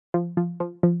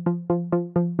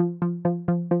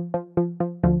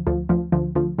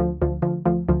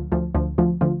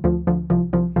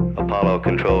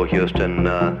Control, Houston,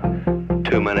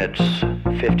 2 minutes,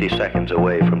 50 seconds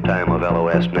away from time of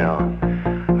LOS now.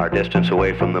 Our distance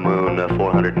away from the moon,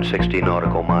 460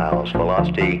 nautical miles.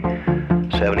 Velocity,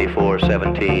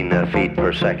 7417 feet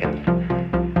per second.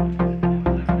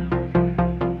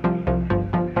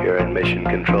 Here in Mission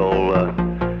Control,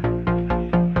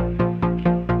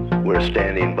 we're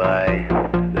standing by.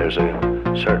 There's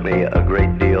certainly a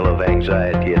great deal of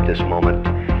anxiety at this moment.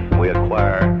 We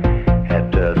acquire at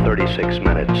 36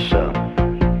 minutes.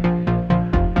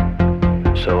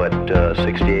 So at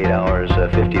 68 hours,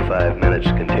 55 minutes,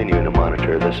 continuing to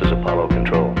monitor. This is Apollo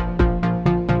Control.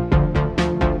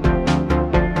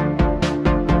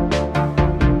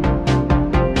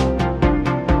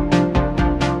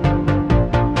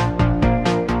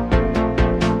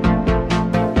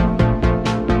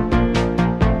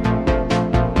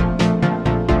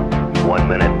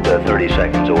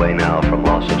 Seconds away now from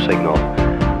loss of signal.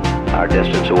 Our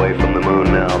distance away from the moon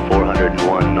now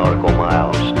 401 nautical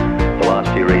miles.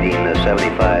 Velocity reading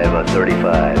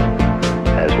 7535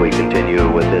 as we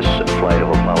continue with this flight of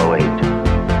Apollo 8.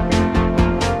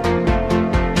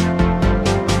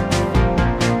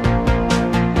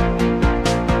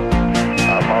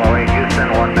 Apollo 8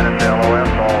 Houston, 1 minute to LOS,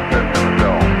 all systems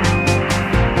go.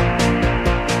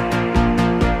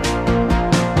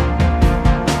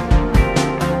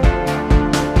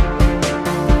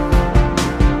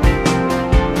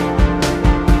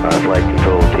 Flight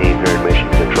control team here in Mission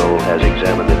Control has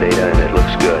examined the data and it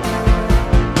looks good.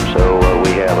 So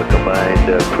we have a combined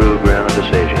crew ground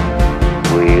decision.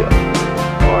 We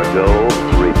are go,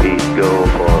 repeat, go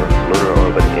for lunar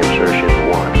orbit insertion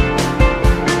 1.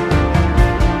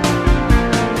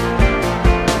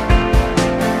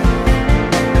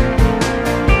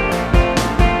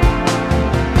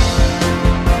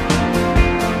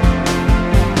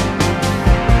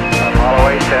 Apollo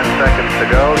 8, 10 seconds to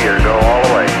go. Your go all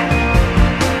the way.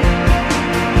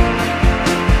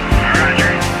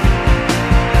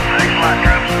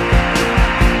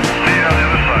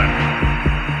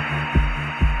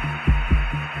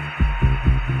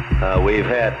 We've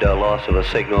had loss of a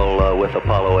signal with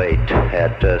Apollo 8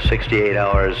 at 68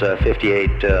 hours,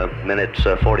 58 minutes,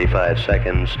 45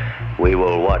 seconds. We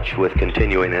will watch with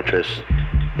continuing interest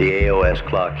the AOS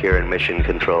clock here in Mission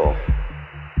Control.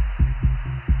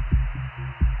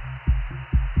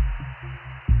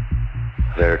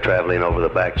 They're traveling over the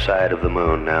backside of the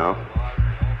moon now.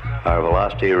 Our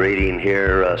velocity reading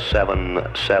here,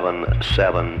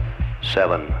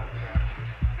 7777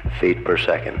 feet per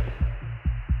second.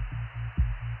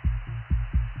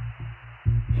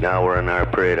 Now we're in our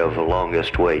period of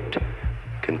longest wait,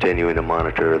 continuing to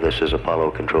monitor. This is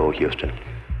Apollo Control, Houston.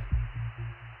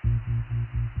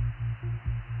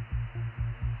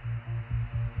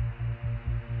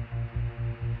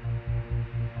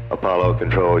 Apollo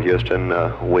Control, Houston,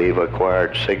 we've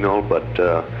acquired signal, but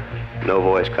no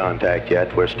voice contact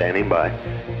yet. We're standing by.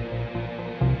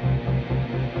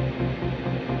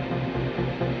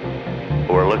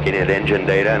 We're looking at engine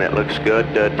data and it looks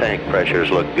good. Tank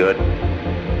pressures look good.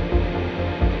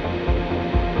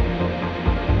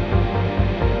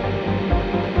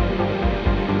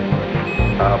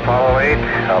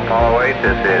 Apollo 8,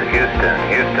 this is Houston,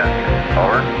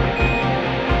 over.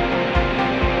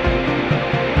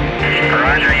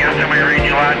 Roger, Houston, we read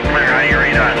you loud and clear. How do you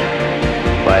read us?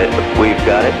 We've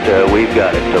got it.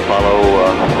 Apollo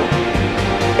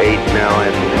 8 now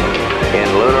in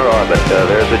lunar orbit.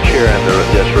 There's a cheer in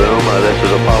this room. This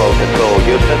is Apollo Control,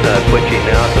 Houston, switching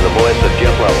now to the voice of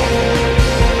jet level.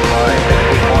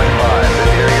 560.5,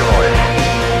 let's hear your voice.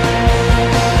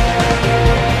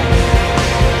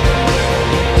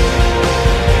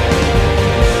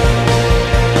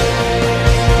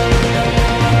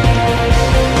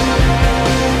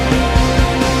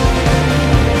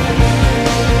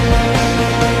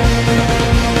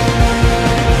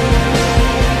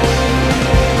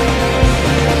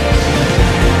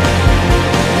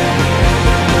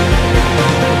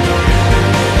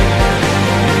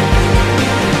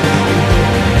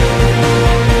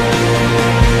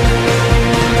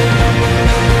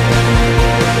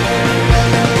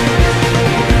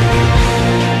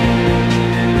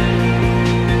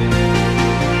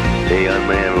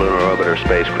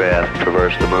 Spacecraft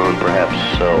traversed the moon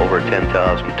perhaps over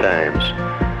 10,000 times,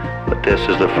 but this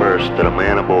is the first that a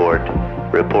man aboard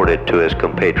reported to his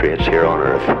compatriots here on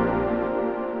Earth.